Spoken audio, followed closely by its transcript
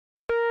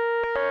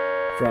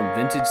From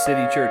Vintage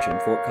City Church in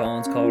Fort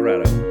Collins,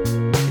 Colorado,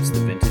 it's the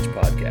Vintage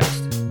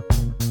Podcast.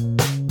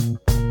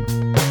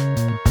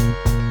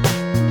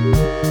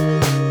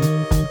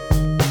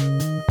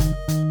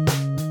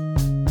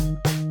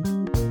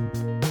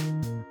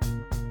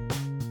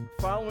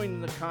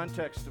 Following the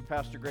context of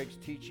Pastor Greg's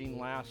teaching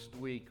last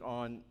week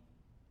on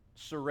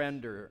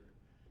surrender,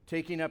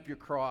 taking up your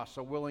cross,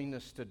 a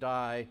willingness to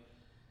die,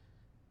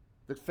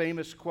 the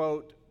famous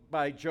quote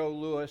by Joe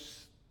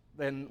Louis,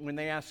 then when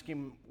they asked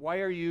him, why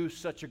are you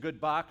such a good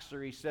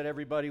boxer? He said,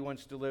 everybody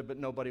wants to live, but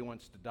nobody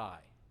wants to die.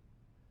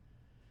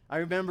 I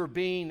remember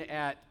being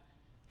at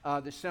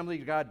the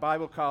Assembly of God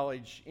Bible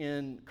College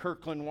in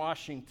Kirkland,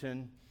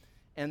 Washington,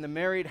 and the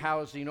married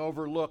housing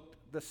overlooked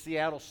the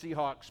Seattle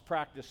Seahawks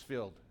practice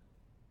field.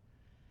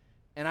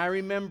 And I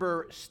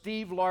remember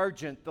Steve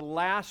Largent, the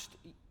last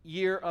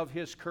year of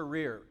his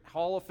career,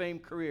 Hall of Fame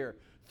career,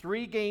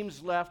 3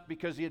 games left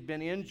because he had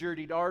been injured.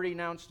 He'd already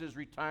announced his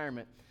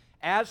retirement.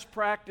 As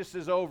practice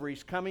is over,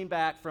 he's coming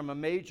back from a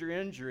major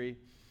injury,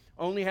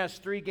 only has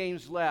 3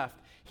 games left.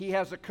 He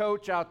has a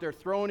coach out there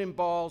throwing him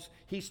balls.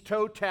 He's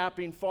toe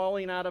tapping,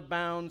 falling out of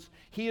bounds.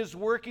 He is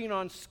working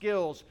on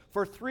skills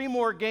for 3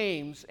 more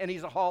games, and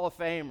he's a Hall of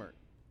Famer.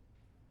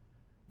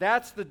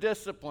 That's the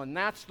discipline.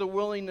 That's the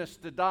willingness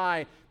to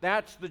die.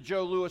 That's the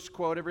Joe Louis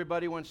quote,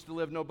 everybody wants to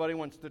live, nobody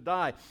wants to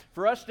die.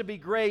 For us to be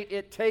great,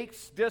 it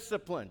takes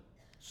discipline.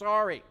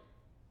 Sorry.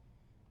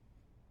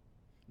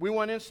 We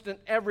want instant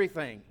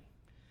everything.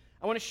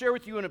 I want to share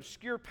with you an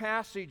obscure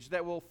passage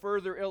that will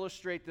further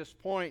illustrate this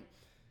point.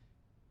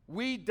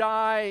 We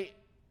die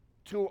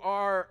to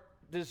our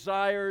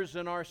desires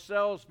and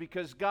ourselves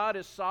because God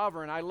is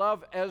sovereign. I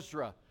love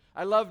Ezra.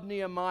 I love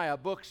Nehemiah,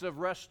 books of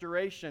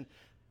restoration.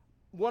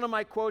 One of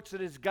my quotes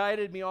that has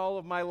guided me all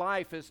of my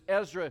life is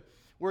Ezra,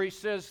 where he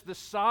says, the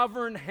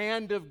sovereign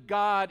hand of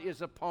God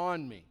is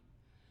upon me.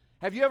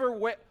 Have you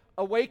ever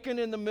awaken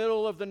in the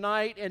middle of the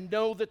night and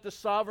know that the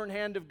sovereign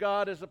hand of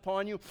God is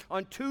upon you?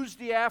 On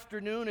Tuesday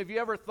afternoon, have you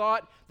ever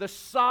thought the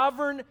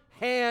sovereign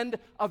hand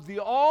of the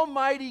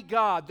Almighty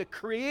God, the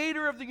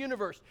creator of the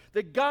universe,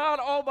 the God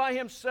all by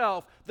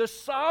himself, the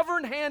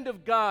sovereign hand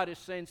of God is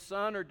saying,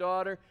 son or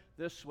daughter,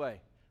 this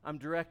way. I'm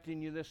directing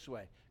you this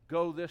way.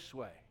 Go this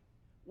way.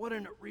 What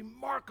a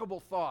remarkable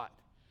thought.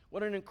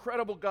 What an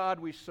incredible God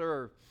we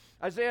serve.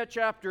 Isaiah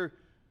chapter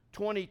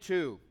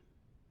 22,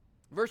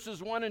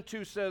 verses 1 and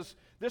 2 says,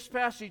 this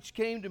passage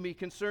came to me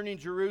concerning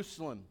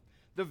Jerusalem,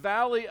 the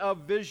valley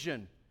of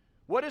vision.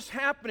 What is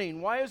happening?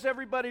 Why is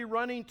everybody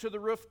running to the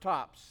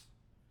rooftops?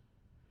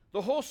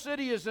 The whole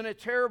city is in a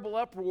terrible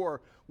uproar.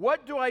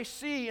 What do I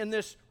see in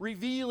this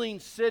revealing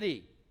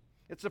city?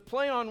 It's a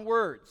play on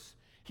words.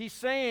 He's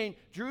saying,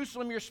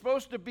 Jerusalem, you're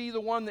supposed to be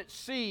the one that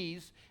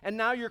sees, and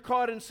now you're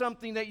caught in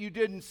something that you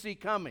didn't see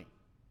coming.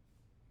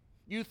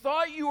 You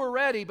thought you were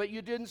ready, but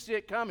you didn't see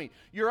it coming.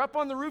 You're up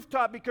on the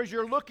rooftop because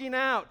you're looking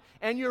out,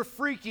 and you're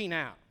freaking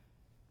out.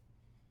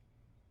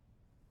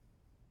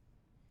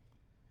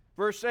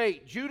 Verse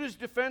 8, Judah's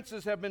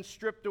defenses have been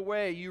stripped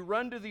away. You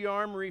run to the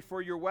armory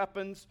for your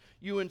weapons.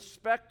 You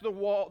inspect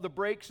the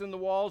breaks in the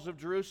walls of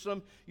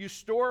Jerusalem. You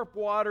store up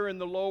water in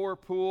the lower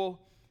pool.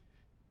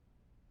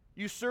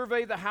 You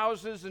survey the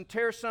houses and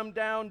tear some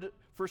down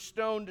for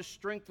stone to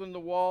strengthen the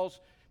walls.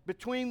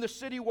 Between the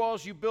city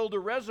walls, you build a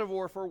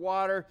reservoir for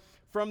water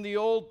from the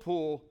old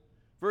pool.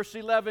 Verse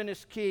 11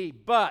 is key.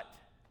 But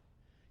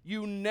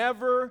you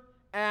never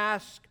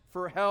ask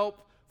for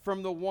help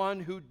from the one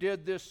who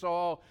did this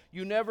all.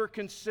 You never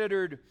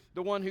considered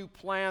the one who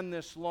planned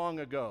this long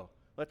ago.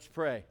 Let's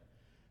pray.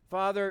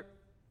 Father,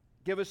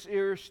 give us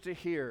ears to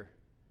hear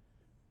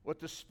what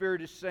the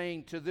Spirit is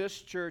saying to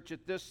this church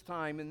at this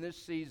time, in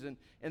this season,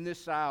 in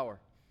this hour.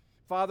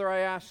 Father, I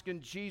ask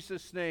in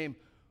Jesus' name,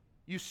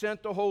 you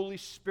sent the Holy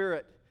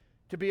Spirit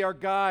to be our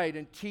guide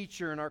and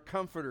teacher and our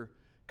comforter.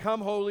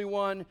 Come, Holy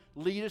One,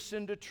 lead us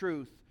into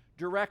truth.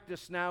 Direct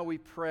us now, we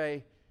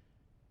pray.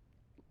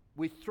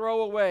 We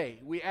throw away,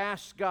 we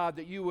ask God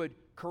that you would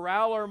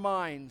corral our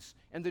minds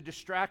and the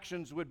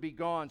distractions would be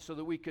gone so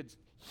that we could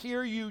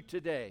hear you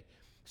today.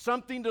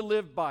 Something to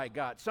live by,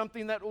 God.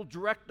 Something that will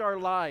direct our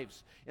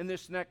lives in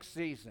this next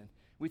season.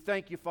 We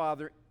thank you,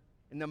 Father,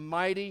 in the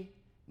mighty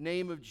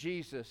name of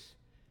Jesus.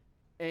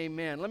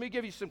 Amen. Let me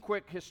give you some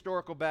quick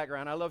historical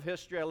background. I love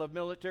history. I love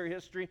military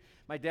history.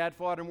 My dad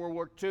fought in World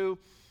War II.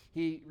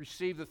 He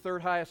received the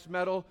 3rd highest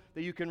medal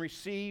that you can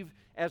receive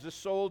as a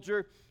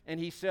soldier. And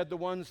he said the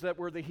ones that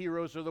were the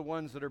heroes are the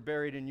ones that are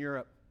buried in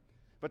Europe.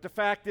 But the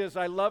fact is,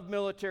 I love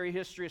military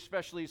history,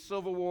 especially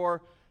Civil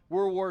War,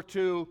 World War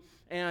II,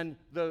 and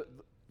the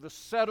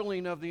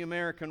settling of the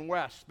American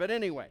West. But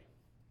anyway,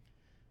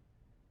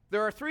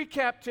 there are 3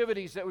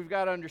 captivities that we've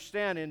got to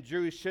understand in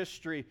Jewish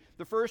history.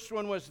 The first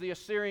one was the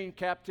Assyrian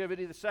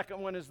captivity. The second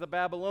one is the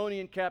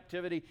Babylonian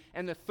captivity.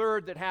 And the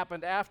third that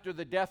happened after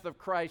the death of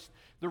Christ,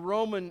 the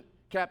Roman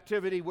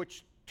captivity,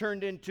 which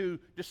turned into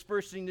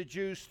dispersing the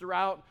Jews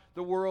throughout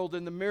the world.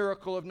 And the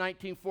miracle of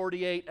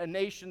 1948, a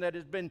nation that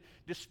has been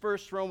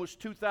dispersed for almost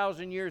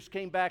 2,000 years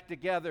came back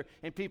together,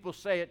 and people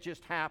say it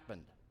just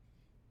happened.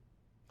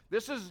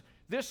 This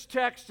This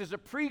text is a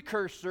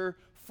precursor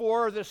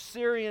for the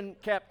Syrian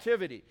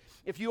captivity.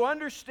 If you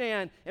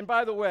understand, and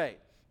by the way,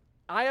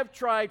 I have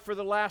tried for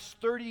the last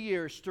 30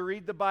 years to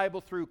read the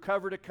Bible through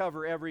cover to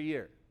cover every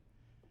year.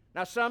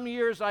 Now, some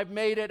years I've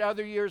made it,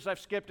 other years I've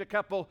skipped a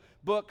couple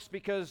books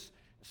because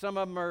some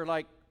of them are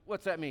like,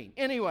 what's that mean?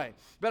 Anyway,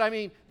 but I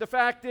mean, the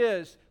fact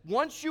is,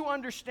 once you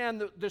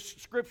understand the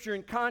Scripture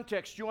in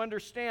context, you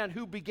understand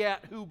who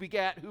begat, who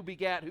begat, who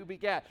begat, who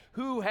begat,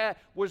 who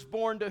was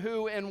born to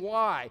who and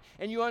why.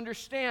 And you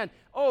understand,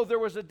 oh, there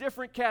was a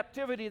different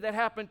captivity that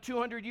happened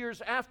 200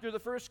 years after the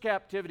first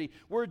captivity,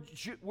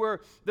 where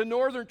the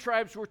northern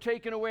tribes were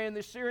taken away in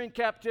the Syrian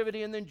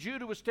captivity, and then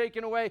Judah was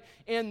taken away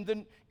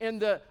in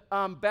the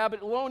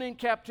Babylonian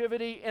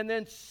captivity, and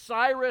then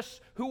Cyrus,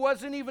 who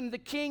wasn't even the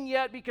king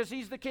yet because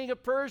he's the king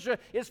of Persia,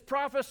 is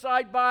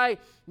prophesied by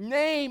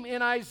name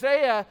in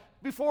Isaiah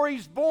before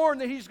he's born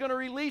that he's going to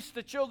release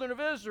the children of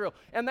Israel.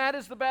 And that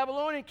is the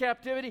Babylonian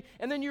captivity.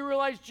 And then you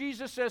realize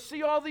Jesus says,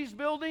 see all these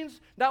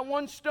buildings? Not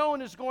one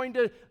stone is going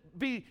to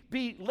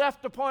be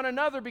left upon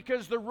another,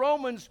 because the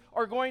Romans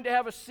are going to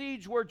have a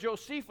siege where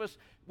Josephus,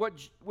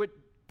 what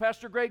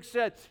Pastor Greg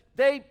said,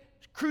 they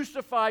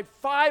crucified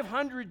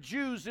 500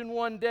 Jews in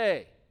one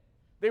day.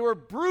 They were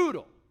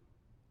brutal.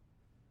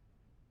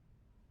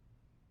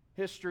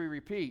 History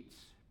repeats.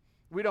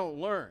 We don't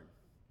learn.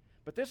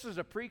 But this is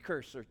a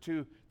precursor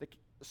to the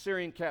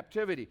Syrian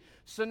captivity.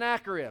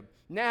 Sennacherib,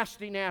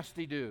 nasty,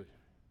 nasty dude.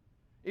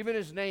 Even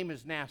his name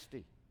is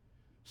nasty.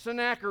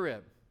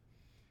 Sennacherib.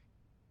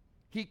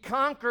 He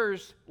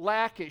conquers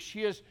Lachish.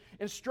 He is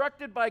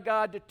instructed by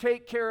God to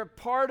take care of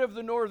part of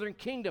the northern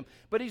kingdom,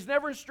 but he's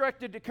never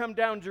instructed to come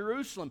down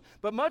Jerusalem.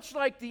 But much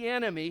like the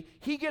enemy,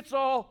 he gets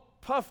all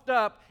puffed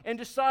up and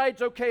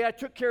decides, okay, I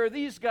took care of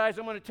these guys,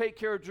 I'm going to take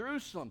care of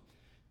Jerusalem.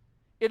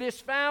 It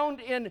is found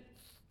in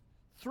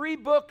 3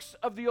 books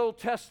of the Old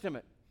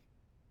Testament: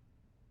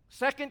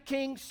 2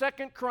 Kings,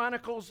 2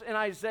 Chronicles, and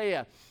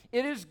Isaiah.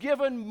 It is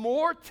given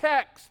more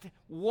text.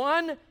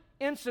 One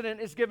incident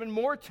is given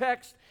more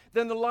text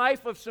than the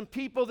life of some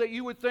people that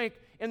you would think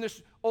in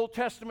this Old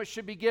Testament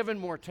should be given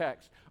more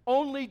text.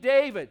 Only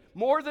David,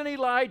 more than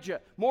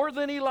Elijah, more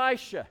than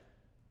Elisha.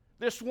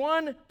 This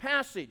one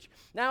passage.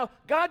 Now,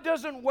 God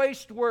doesn't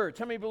waste words.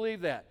 How many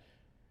believe that?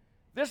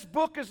 This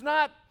book is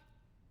not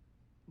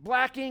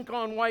black ink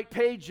on white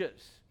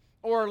pages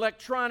or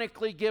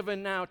electronically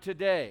given now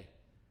today.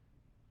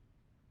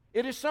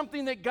 It is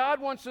something that God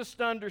wants us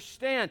to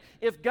understand.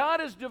 If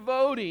God is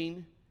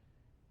devoting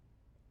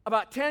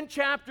about 10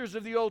 chapters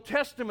of the Old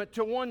Testament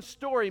to one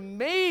story,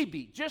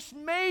 maybe, just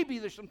maybe,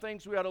 there's some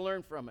things we ought to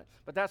learn from it.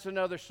 But that's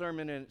another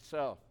sermon in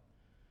itself.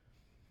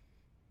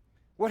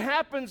 What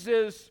happens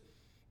is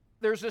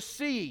there's a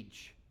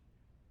siege.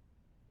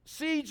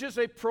 Siege is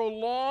a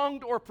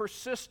prolonged or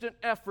persistent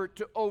effort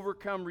to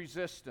overcome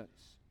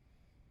resistance.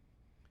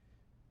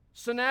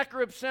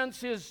 Sennacherib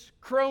sends his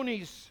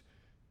cronies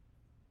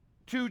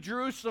to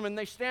Jerusalem, and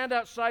they stand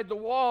outside the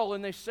wall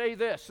and they say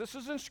this. This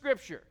is in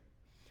Scripture.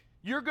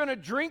 You're going to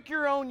drink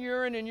your own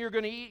urine and you're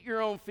going to eat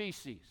your own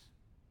feces.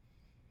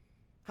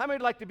 How many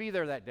would like to be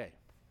there that day?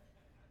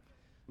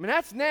 I mean,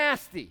 that's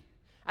nasty.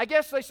 I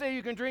guess they say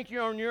you can drink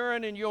your own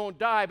urine and you won't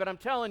die, but I'm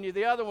telling you,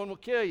 the other one will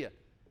kill you.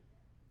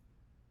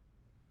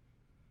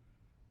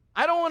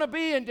 I don't want to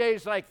be in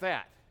days like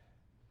that.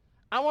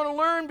 I want to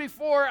learn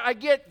before I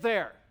get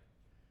there.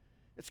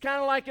 It's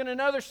kind of like in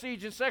another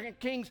siege in 2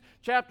 Kings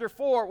chapter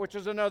 4, which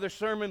is another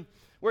sermon,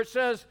 where it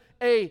says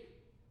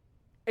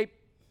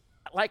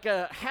like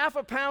a half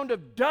a pound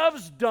of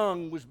dove's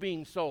dung was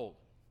being sold.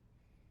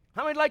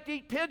 How many like to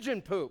eat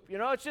pigeon poop? You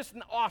know, it's just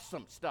an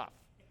awesome stuff.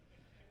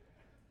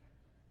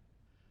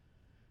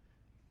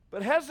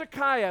 But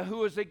Hezekiah, who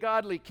was a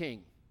godly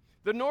king,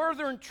 the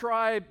northern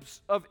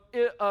tribes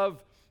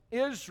of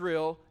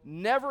Israel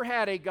never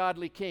had a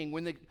godly king.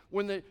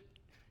 When the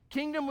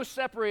kingdom was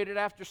separated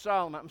after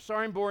Solomon, I'm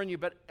sorry I'm boring you,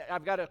 but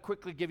I've got to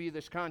quickly give you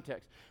this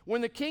context.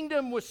 When the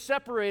kingdom was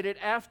separated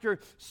after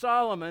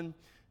Solomon,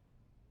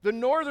 the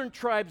northern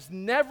tribes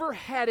never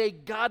had a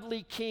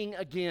godly king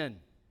again.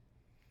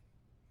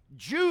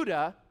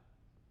 Judah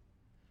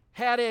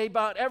had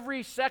about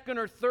every second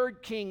or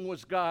third king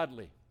was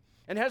godly.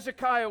 And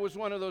Hezekiah was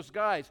one of those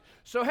guys.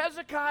 So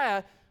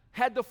Hezekiah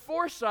had the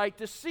foresight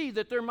to see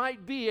that there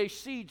might be a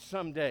siege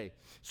someday.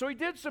 So he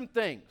did some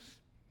things.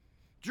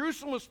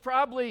 Jerusalem was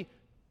probably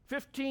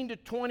 15 to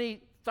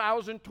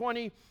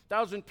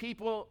 20,000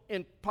 people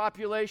in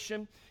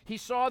population. He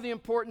saw the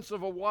importance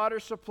of a water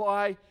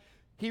supply.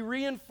 He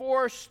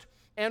reinforced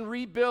and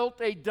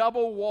rebuilt a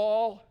double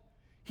wall.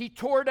 He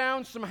tore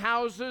down some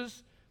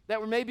houses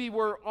that maybe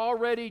were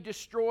already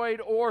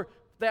destroyed or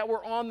that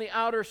were on the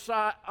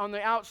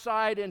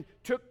outside, and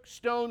took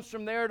stones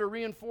from there to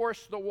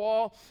reinforce the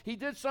wall. He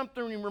did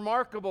something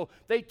remarkable.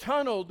 They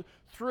tunneled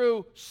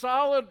through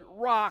solid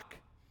rock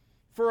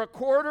for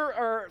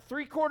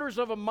 3/4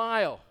 of a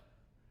mile.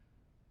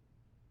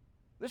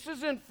 This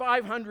is in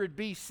 500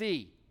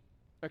 BC.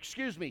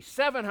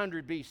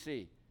 700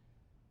 BC.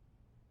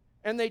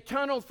 And they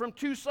tunneled from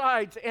two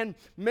sides and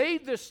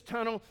made this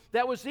tunnel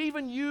that was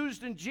even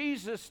used in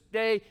Jesus'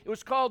 day. It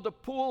was called the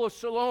Pool of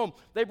Siloam.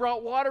 They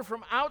brought water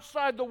from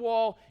outside the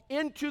wall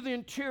into the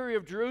interior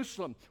of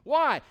Jerusalem.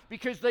 Why?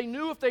 Because they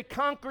knew if they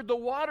conquered the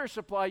water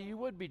supply, you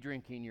would be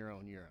drinking your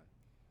own urine.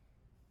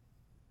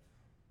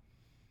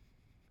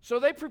 So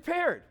they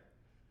prepared.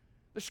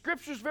 The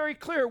Scripture is very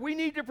clear. We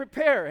need to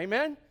prepare.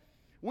 Amen?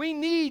 We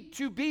need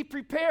to be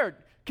prepared.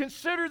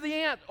 Consider the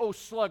ant, O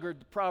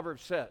sluggard, the proverb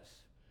says.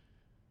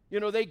 You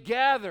know, they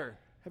gather.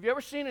 Have you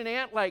ever seen an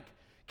ant like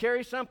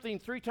carry something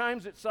 3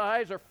 times its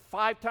size or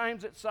 5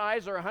 times its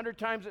size or 100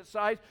 times its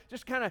size?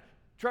 Just kind of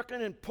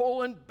trucking and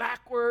pulling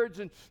backwards,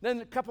 and then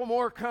a couple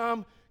more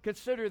come.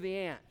 Consider the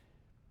ant.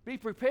 Be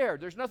prepared.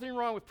 There's nothing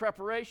wrong with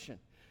preparation.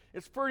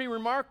 It's pretty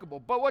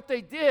remarkable. But what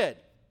they did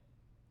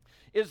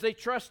is they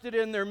trusted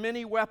in their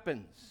many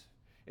weapons.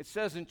 It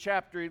says in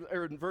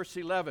verse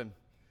 11,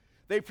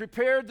 they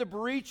prepared the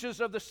breaches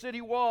of the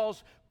city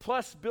walls,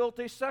 plus built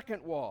a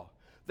second wall.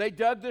 They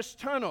dug this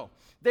tunnel.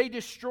 They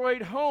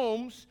destroyed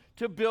homes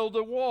to build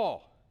a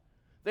wall.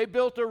 They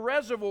built a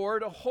reservoir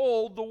to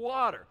hold the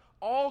water.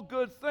 All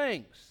good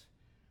things.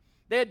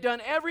 They had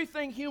done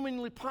everything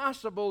humanly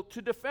possible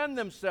to defend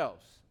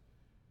themselves.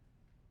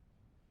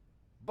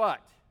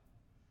 But,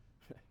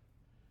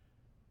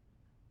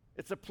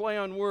 it's a play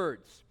on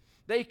words.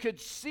 They could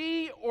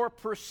see or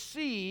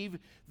perceive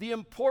the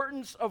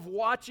importance of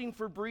watching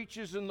for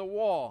breaches in the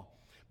wall.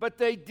 But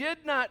they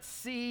did not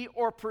see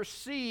or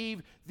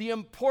perceive the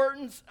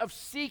importance of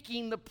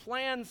seeking the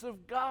plans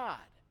of God.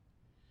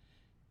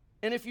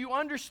 And if you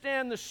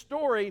understand the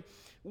story,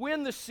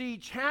 when the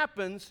siege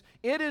happens,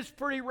 it is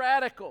pretty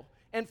radical.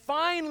 And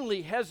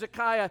finally,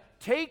 Hezekiah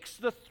takes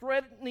the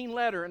threatening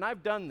letter, and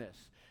I've done this.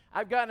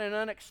 I've gotten an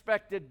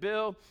unexpected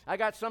bill. I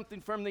got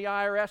something from the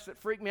IRS that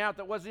freaked me out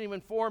that wasn't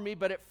even for me,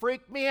 but it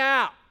freaked me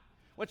out.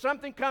 When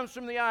something comes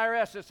from the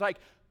IRS, it's like,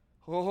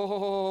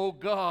 oh,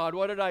 God,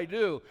 what did I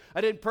do?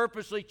 I didn't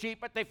purposely cheat,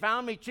 but they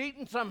found me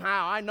cheating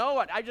somehow. I know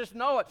it. I just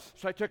know it.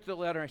 So I took the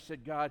letter. I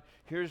said, God,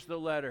 here's the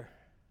letter.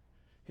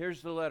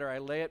 Here's the letter. I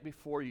lay it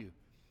before you.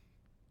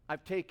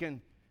 I've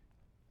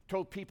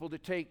told people to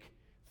take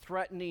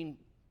threatening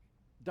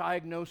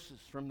diagnosis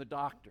from the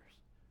doctors.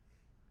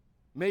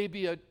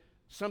 Maybe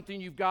something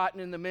you've gotten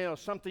in the mail,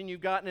 something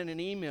you've gotten in an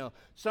email,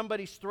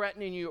 somebody's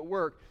threatening you at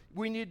work.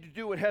 We need to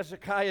do what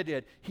Hezekiah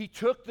did. He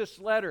took this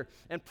letter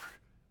and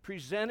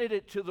presented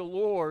it to the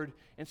Lord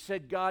and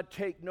said, God,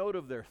 take note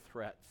of their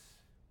threats.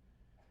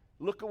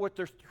 Look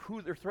at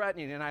who they're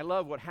threatening. And I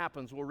love what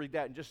happens. We'll read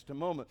that in just a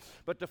moment.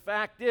 But the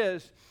fact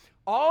is,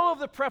 all of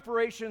the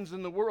preparations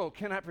in the world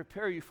cannot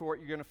prepare you for what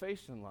you're going to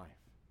face in life.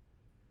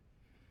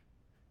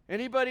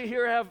 Anybody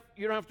here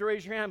you don't have to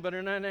raise your hand, but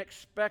an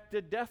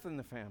unexpected death in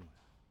the family?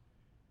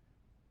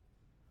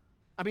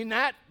 I mean,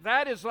 that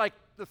is like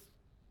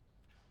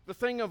the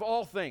thing of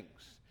all things.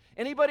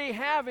 Anybody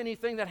have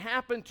anything that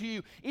happened to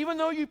you, even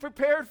though you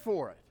prepared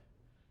for it?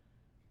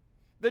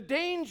 The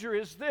danger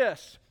is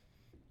this.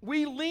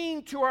 We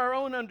lean to our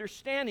own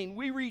understanding.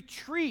 We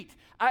retreat.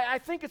 I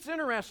think it's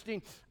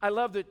interesting. I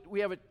love that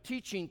we have a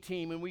teaching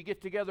team and we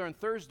get together on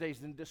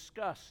Thursdays and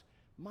discuss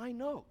my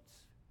notes.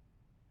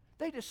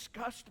 They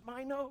discussed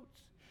my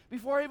notes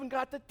before I even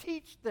got to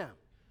teach them.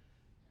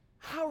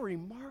 How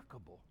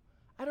remarkable.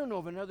 I don't know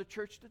of another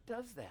church that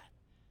does that.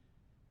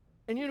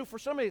 And you know, for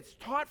somebody that's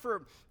taught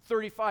for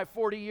 35,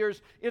 40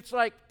 years, it's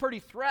like pretty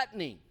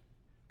threatening.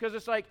 Because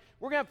it's like,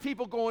 we're going to have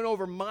people going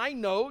over my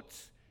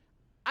notes.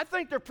 I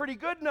think they're pretty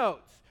good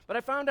notes. But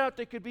I found out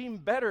they could be even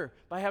better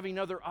by having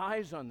other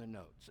eyes on the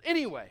notes.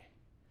 Anyway,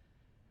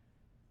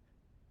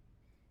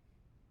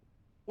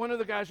 one of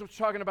the guys was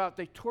talking about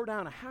they tore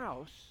down a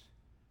house,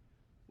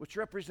 which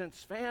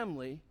represents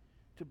family,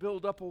 to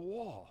build up a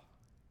wall.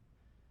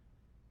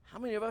 How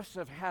many of us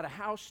have had a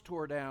house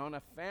tore down, a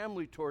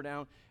family tore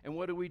down, and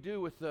what do we do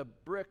with the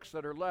bricks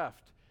that are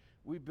left?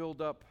 We build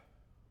up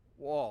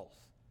walls.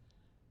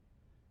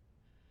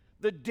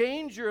 The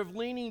danger of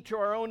leaning to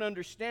our own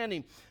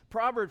understanding.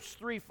 Proverbs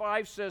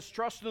 3:5 says,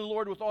 trust in the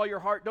Lord with all your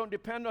heart. Don't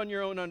depend on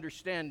your own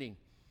understanding.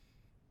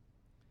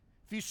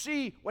 If you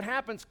see what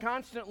happens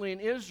constantly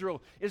in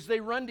Israel is they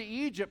run to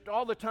Egypt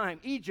all the time.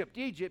 Egypt,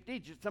 Egypt,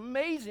 Egypt. It's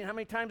amazing how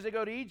many times they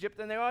go to Egypt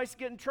and they always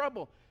get in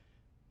trouble.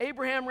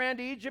 Abraham ran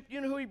to Egypt.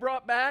 You know who he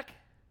brought back?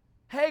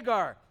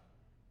 Hagar.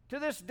 To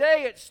this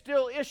day, it's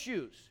still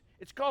issues.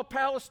 It's called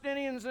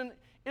Palestinians and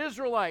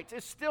Israelites.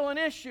 It's still an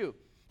issue.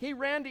 He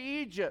ran to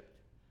Egypt.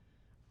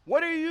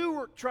 What are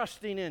you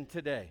trusting in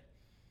today?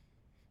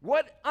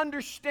 What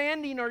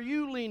understanding are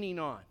you leaning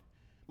on?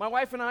 My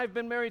wife and I have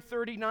been married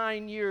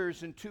 39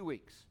 years in 2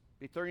 weeks.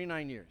 Be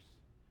 39 years.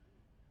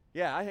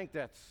 Yeah, I think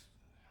that's...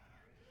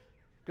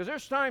 Because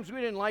there's times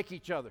we didn't like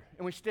each other,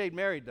 and we stayed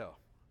married, though.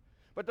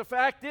 But the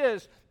fact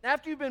is,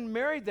 after you've been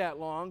married that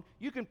long,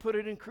 you can put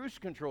it in cruise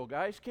control,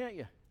 guys, can't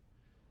you?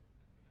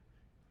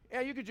 Yeah,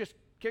 you could just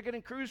kick it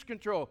in cruise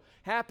control.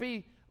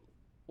 Happy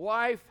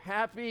wife,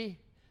 happy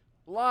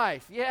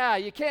life. Yeah,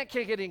 you can't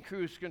kick it in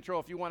cruise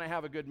control if you want to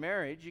have a good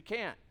marriage. You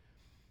can't.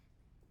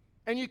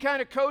 And you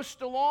kind of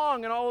coast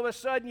along, and all of a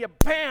sudden you,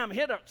 bam,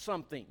 hit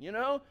something, you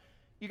know?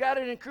 You got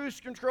it in cruise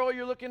control,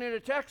 you're looking at a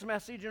text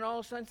message, and all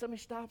of a sudden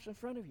somebody stops in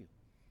front of you.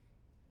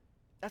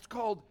 That's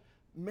called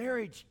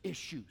marriage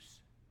issues.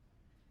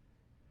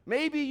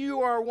 Maybe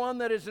you are one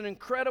that is an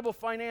incredible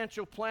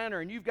financial planner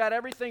and you've got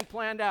everything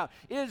planned out.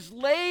 It is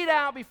laid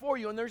out before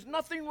you, and there's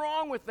nothing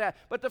wrong with that.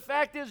 But the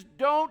fact is,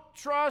 don't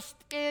trust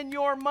in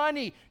your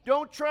money.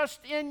 Don't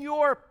trust in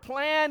your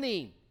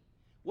planning.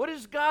 What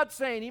is God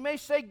saying? He may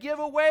say, give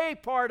away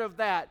part of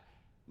that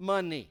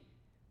money.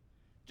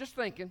 Just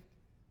thinking.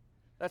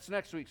 That's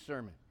next week's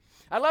sermon.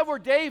 I love where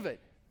David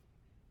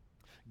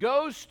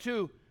goes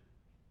to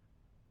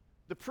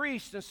the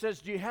priest and says,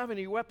 do you have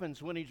any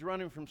weapons, when he's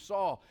running from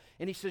Saul?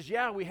 And he says,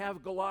 yeah, we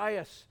have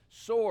Goliath's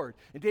sword.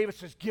 And David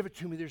says, give it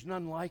to me. There's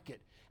none like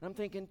it. And I'm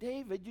thinking,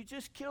 David, you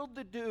just killed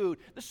the dude.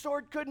 The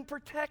sword couldn't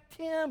protect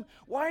him.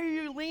 Why are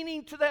you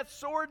leaning to that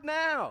sword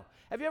now?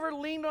 Have you ever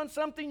leaned on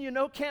something you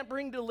know can't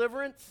bring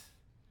deliverance?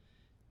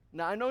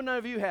 Now, I know none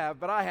of you have,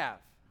 but I have.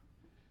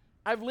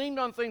 I've leaned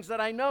on things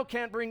that I know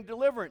can't bring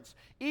deliverance.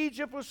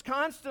 Egypt was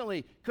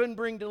constantly couldn't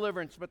bring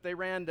deliverance, but they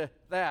ran to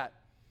that.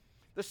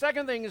 The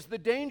second thing is the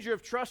danger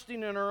of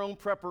trusting in our own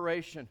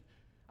preparation.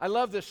 I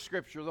love this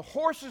scripture. The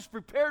horse is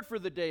prepared for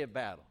the day of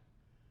battle,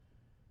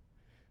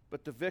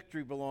 but the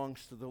victory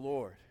belongs to the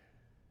Lord.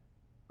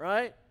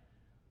 Right?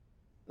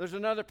 There's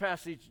another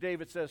passage,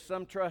 David says,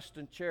 some trust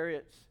in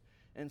chariots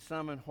and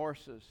some in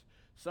horses.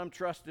 Some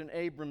trust in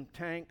Abram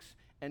tanks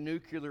and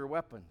nuclear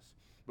weapons.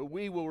 But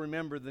we will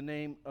remember the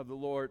name of the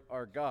Lord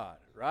our God.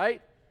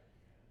 Right?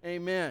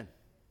 Amen.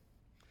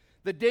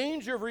 The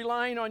danger of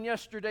relying on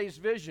yesterday's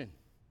vision.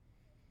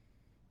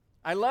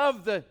 I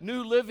love the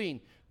New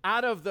Living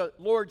out of the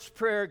Lord's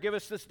Prayer, give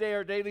us this day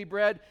our daily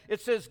bread. It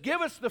says,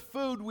 give us the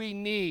food we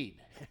need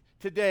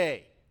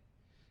today.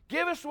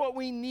 Give us what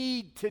we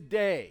need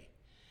today.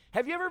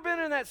 Have you ever been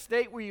in that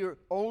state where you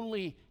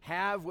only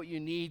have what you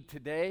need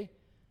today?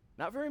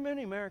 Not very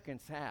many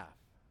Americans have.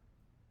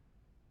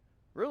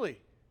 Really.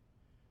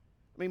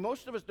 I mean,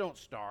 most of us don't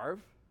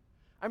starve.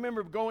 I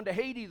remember going to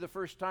Haiti the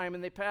first time,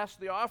 and they passed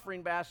the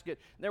offering basket,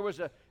 and there was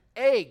an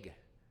egg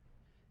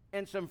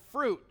and some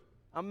fruit.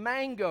 A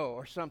mango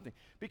or something,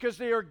 because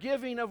they are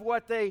giving of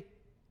what they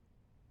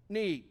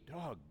need.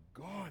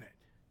 Doggone it.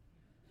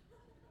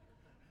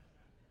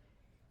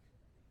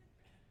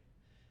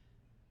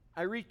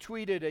 I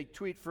retweeted a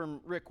tweet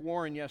from Rick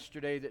Warren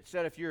yesterday that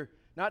said if you're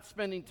not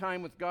spending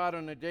time with God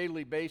on a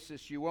daily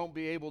basis, you won't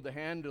be able to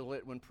handle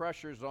it when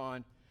pressure's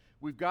on.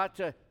 We've got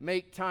to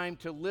make time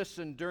to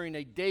listen during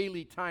a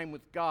daily time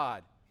with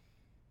God.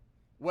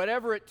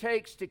 Whatever it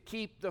takes to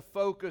keep the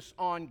focus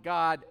on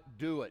God,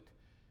 do it.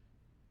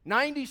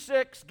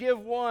 96, give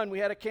one. We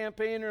had a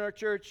campaign in our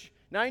church.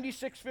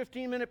 96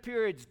 15-minute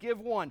periods, give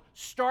one.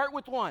 Start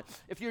with one.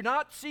 If you're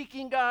not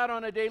seeking God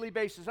on a daily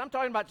basis, I'm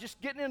talking about just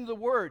getting into the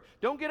Word.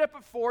 Don't get up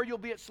at 4. You'll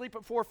be asleep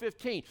at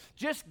 4:15.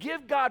 Just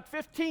give God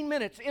 15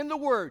 minutes in the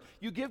Word.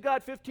 You give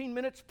God 15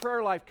 minutes,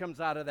 prayer life comes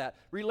out of that.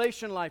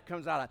 Relation life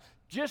comes out of that.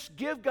 Just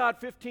give God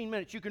 15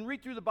 minutes. You can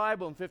read through the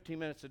Bible in 15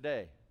 minutes a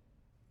day.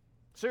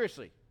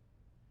 Seriously.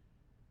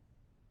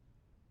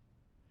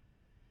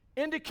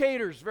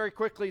 Indicators, very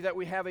quickly, that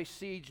we have a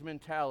siege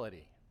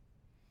mentality.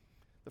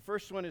 The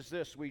first one is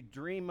this: we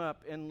dream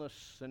up endless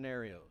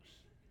scenarios.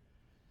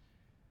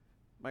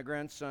 My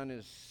grandson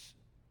is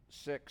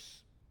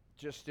 6,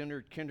 just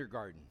entered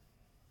kindergarten.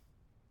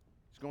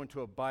 He's going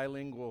to a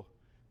bilingual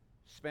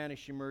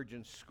Spanish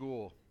immersion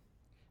school.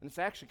 And it's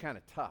actually kind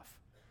of tough.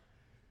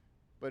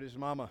 But his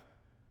mama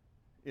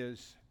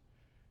is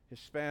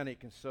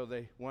Hispanic, and so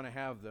they want to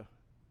have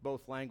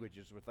both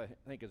languages, which I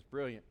think is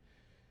brilliant.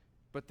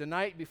 But the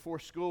night before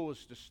school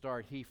was to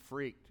start, he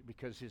freaked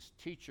because his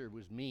teacher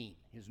was mean.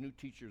 His new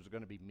teacher was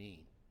going to be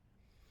mean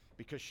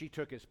because she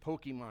took his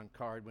Pokemon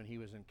card when he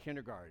was in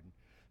kindergarten.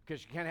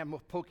 Because you can't have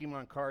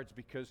Pokemon cards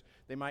because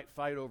they might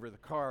fight over the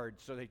card,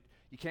 so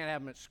you can't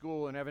have them at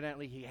school. And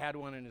evidently he had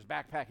one in his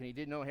backpack, and he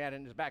didn't know he had it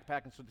in his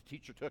backpack, and so the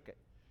teacher took it.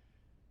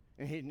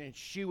 And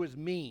she was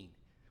mean.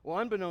 Well,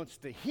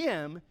 unbeknownst to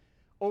him,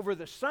 over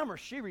the summer,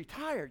 she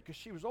retired because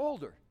she was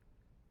older.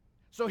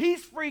 So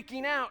he's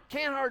freaking out,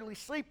 can't hardly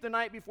sleep the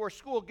night before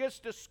school, gets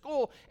to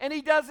school, and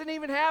he doesn't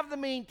even have the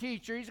mean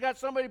teacher. He's got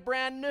somebody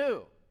brand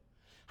new.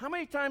 How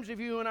many times have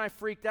you and I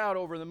freaked out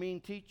over the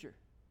mean teacher?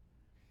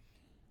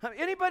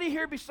 Anybody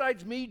here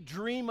besides me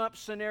dream up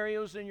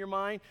scenarios in your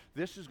mind?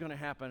 This is going to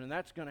happen, and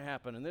that's going to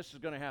happen, and this is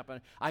going to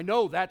happen. I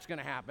know that's going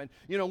to happen.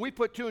 You know, we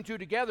put 2 and 2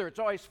 together, it's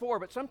always 4,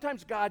 but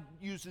sometimes God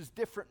uses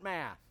different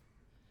math.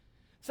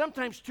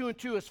 Sometimes 2 and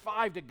 2 is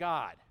 5 to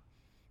God.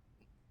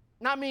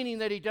 Not meaning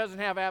that he doesn't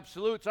have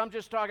absolutes. I'm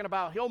just talking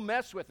about he'll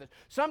mess with it.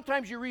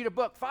 Sometimes you read a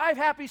book, 5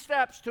 happy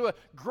steps to a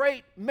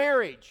great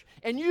marriage.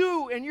 And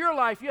you, in your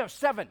life, you have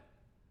 7.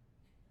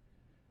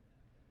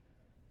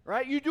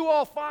 Right? You do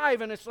all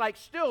 5, and it's like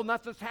still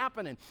nothing's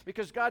happening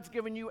because God's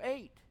given you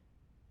 8.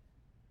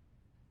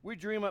 We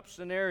dream up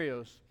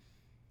scenarios.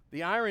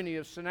 The irony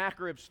of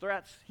Sennacherib's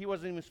threats, he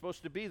wasn't even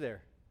supposed to be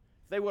there.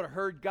 they would have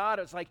heard God,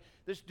 it's like,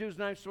 this dude's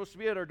not supposed to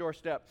be at our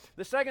doorstep.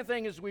 The second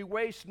thing is we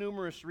waste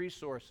numerous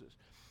resources.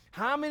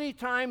 How many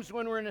times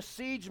when we're in a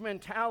siege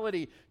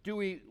mentality do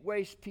we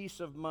waste peace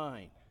of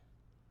mind?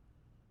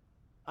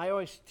 I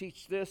always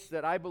teach this,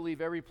 that I believe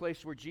every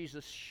place where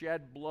Jesus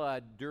shed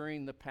blood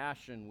during the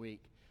Passion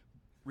Week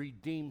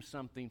redeemed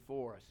something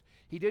for us.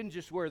 He didn't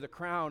just wear the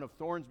crown of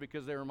thorns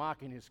because they were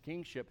mocking his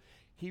kingship.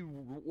 He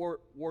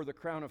wore the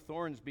crown of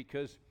thorns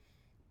because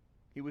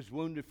he was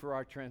wounded for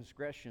our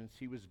transgressions.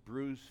 He was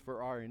bruised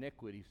for our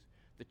iniquities.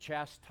 The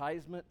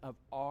chastisement of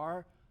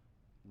our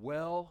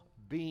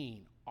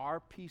well-being, our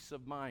peace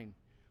of mind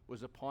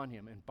was upon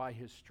him, and by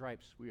his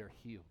stripes we are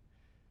healed.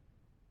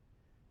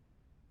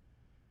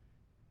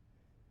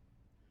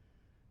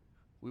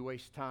 We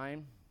waste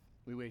time,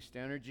 we waste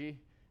energy,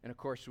 and of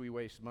course we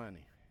waste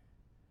money.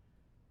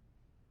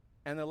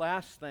 And the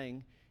last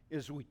thing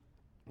is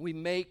we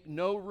make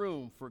no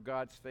room for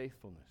God's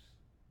faithfulness.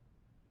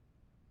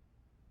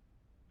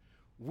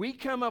 We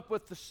come up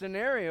with the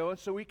scenario, and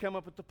so we come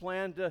up with the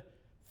plan to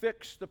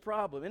fix the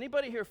problem.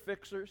 Anybody here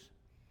fixers?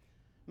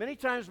 Many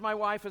times my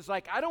wife is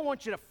like, I don't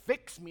want you to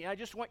fix me, I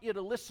just want you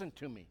to listen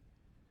to me.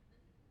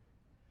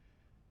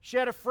 She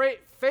had a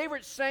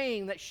favorite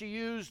saying that she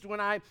used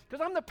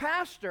because I'm the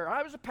pastor.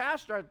 I was a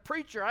pastor, a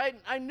preacher.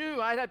 I knew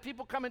I had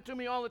people coming to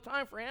me all the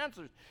time for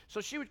answers.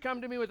 So she would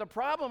come to me with a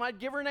problem. I'd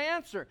give her an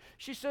answer.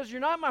 She says, you're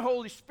not my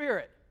Holy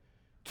Spirit.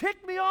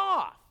 Tick me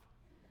off.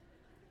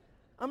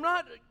 I'm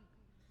not.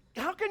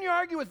 How can you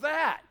argue with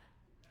that?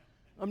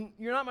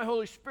 You're not my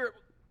Holy Spirit.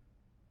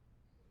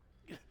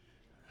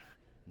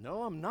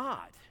 No, I'm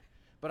not.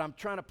 But I'm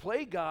trying to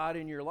play God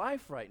in your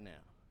life right now.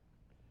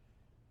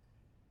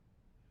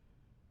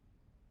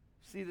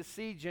 See, the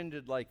siege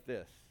ended like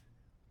this.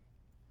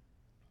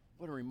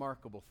 What a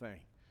remarkable thing.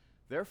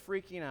 They're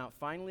freaking out.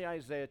 Finally,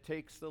 Isaiah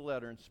takes the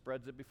letter and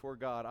spreads it before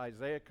God.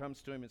 Isaiah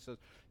comes to him and says,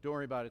 don't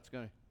worry about it. It's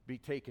going to be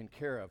taken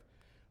care of.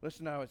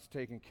 Listen to how it's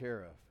taken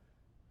care of.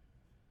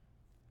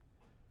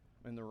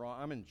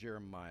 I'm in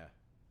Jeremiah.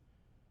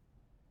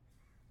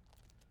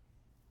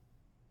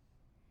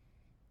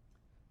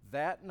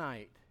 That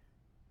night,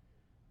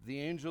 the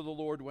angel of the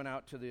Lord went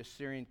out to the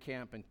Assyrian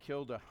camp and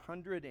killed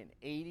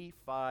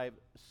 185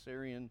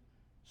 Assyrian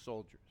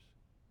soldiers.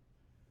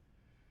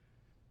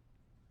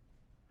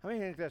 How many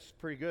think that's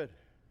pretty good?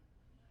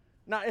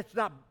 Now, it's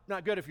not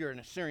good if you're an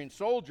Assyrian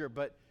soldier,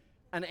 but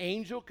an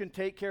angel can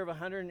take care of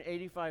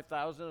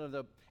 185,000 of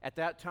the, at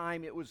that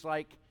time, it was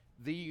like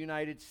the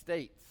United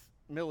States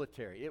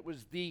military. It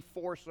was the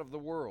force of the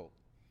world.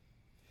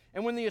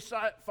 And when the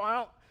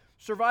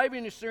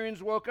surviving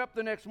Assyrians woke up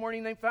the next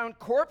morning, they found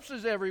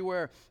corpses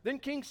everywhere. Then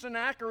King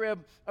Sennacherib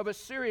of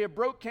Assyria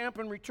broke camp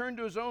and returned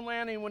to his own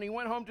land, and when he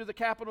went home to the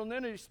capital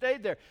Nineveh, he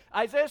stayed there.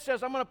 Isaiah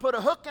says, I'm going to put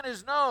a hook in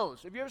his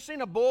nose. Have you ever seen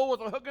a bull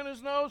with a hook in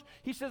his nose?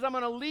 He says, I'm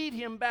going to lead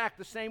him back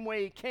the same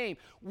way he came.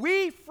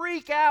 We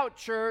freak out,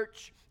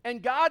 church,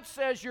 and God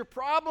says your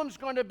problem's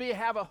going to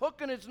have a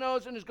hook in his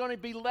nose and is going to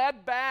be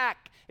led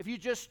back if you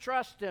just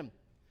trust him.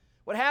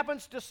 What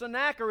happens to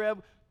Sennacherib,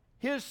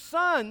 his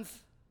sons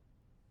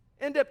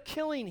end up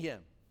killing him.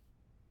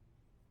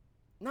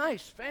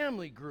 Nice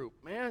family group,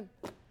 man.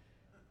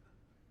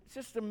 It's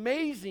just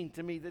amazing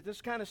to me that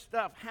this kind of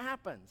stuff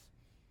happens.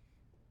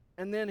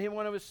 And then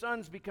one of his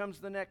sons becomes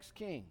the next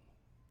king.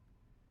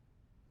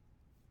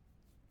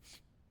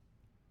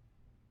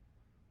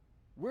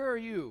 Where are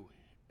you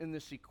in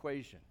this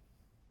equation?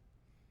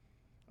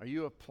 Are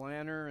you a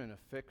planner and a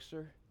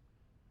fixer?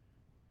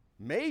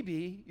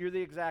 Maybe you're the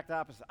exact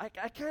opposite. I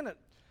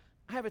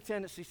have a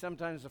tendency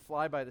sometimes to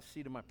fly by the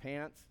seat of my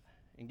pants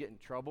and get in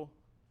trouble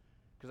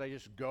because I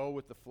just go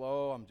with the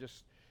flow. I'm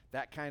just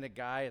that kind of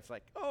guy. It's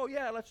like, oh,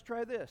 yeah, let's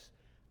try this.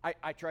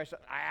 I try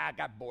something. I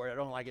got bored. I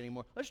don't like it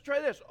anymore. Let's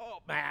try this. Oh,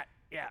 Matt,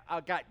 yeah, I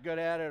got good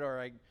at it. Or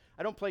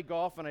I don't play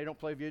golf and I don't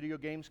play video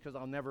games because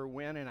I'll never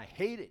win, and I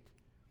hate it.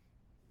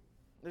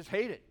 I just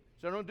hate it.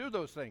 So I don't do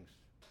those things.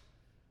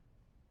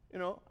 You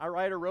know, I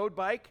ride a road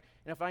bike,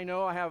 and if I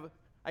know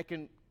I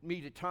can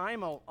meet a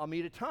time, I'll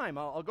meet a time.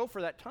 I'll go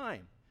for that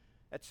time.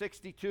 At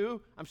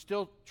 62, I'm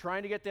still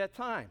trying to get that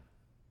time.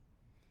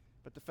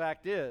 But the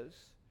fact is,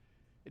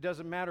 it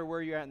doesn't matter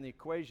where you're at in the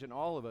equation.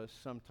 All of us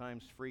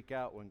sometimes freak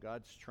out when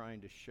God's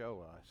trying to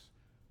show us.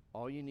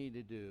 All you need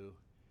to do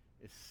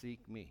is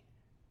seek me.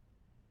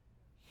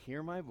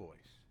 Hear my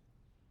voice.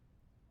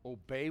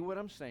 Obey what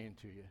I'm saying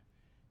to you.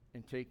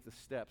 And take the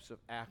steps of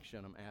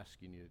action I'm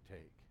asking you to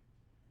take.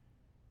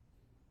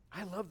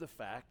 I love the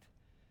fact,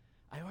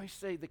 I always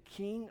say the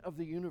King of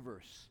the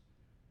universe,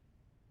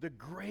 the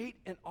great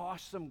and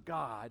awesome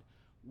God,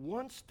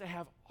 wants to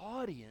have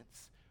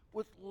audience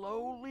with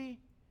lowly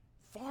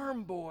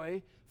farm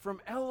boy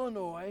from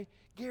Illinois,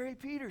 Gary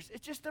Peters.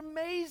 It just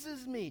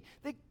amazes me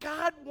that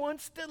God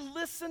wants to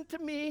listen to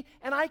me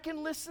and I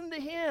can listen to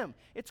him.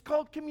 It's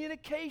called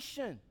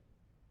communication.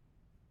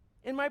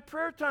 In my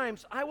prayer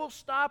times, I will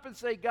stop and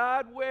say,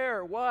 God,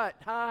 where, what,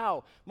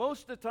 how?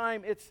 Most of the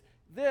time, it's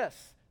this.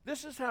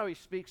 This is how he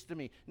speaks to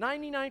me.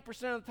 99%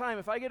 of the time,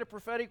 if I get a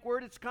prophetic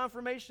word, it's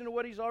confirmation of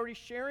what he's already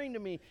sharing to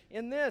me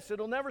in this.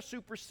 It'll never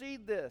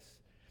supersede this.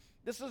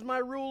 This is my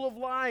rule of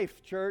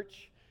life,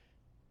 church.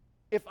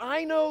 If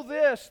I know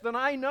this, then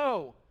I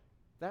know.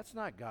 That's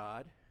not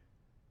God.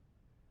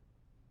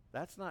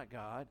 That's not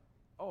God.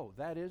 Oh,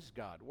 that is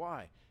God.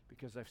 Why?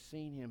 Because I've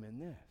seen him in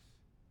this.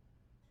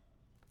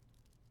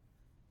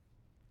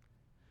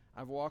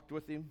 I've walked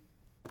with him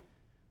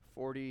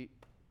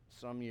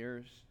 40-some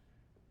years.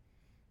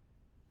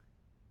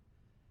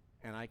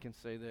 And I can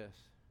say this.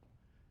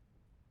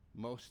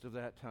 Most of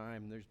that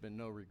time, there's been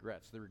no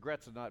regrets. The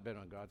regrets have not been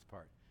on God's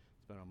part.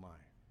 It's been on mine.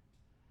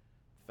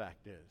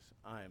 Fact is,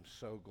 I am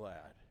so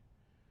glad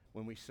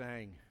when we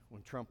sang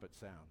When Trumpet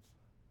Sounds.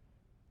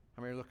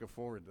 How many are looking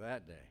forward to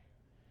that day?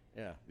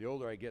 Yeah, the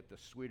older I get, the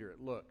sweeter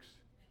it looks.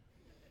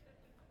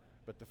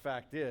 But the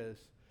fact is,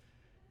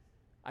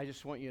 I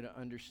just want you to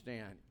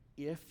understand,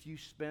 if you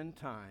spend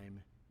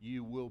time,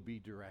 you will be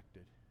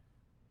directed.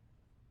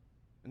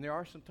 And there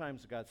are some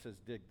times God says,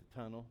 dig the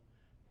tunnel,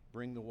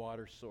 bring the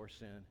water source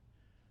in.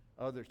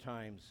 Other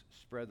times,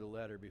 spread the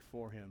letter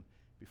before him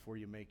before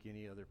you make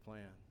any other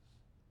plans.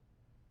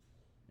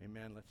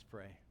 Amen. Let's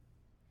pray.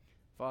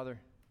 Father,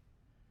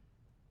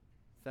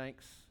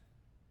 thanks.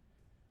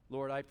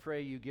 Lord, I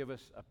pray you give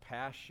us a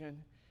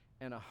passion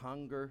and a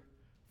hunger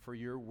for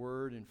your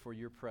word and for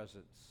your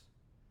presence.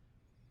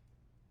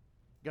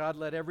 God,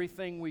 let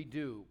everything we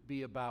do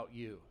be about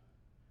you.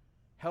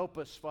 Help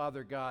us,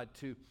 Father God,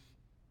 to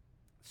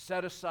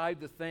set aside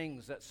the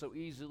things that so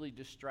easily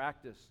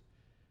distract us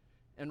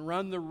and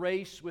run the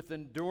race with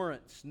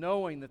endurance,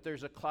 knowing that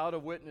there's a cloud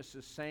of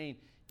witnesses saying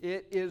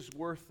it is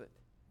worth it.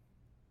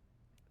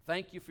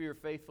 Thank you for your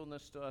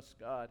faithfulness to us,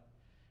 God.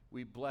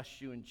 We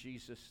bless you in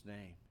Jesus'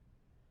 name.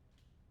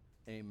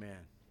 Amen.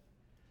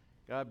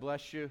 God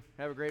bless you.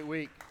 Have a great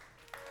week.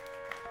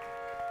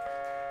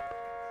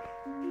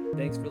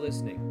 Thanks for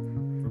listening.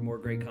 For more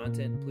great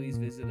content, please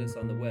visit us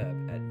on the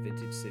web at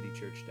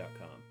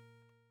vintagecitychurch.com.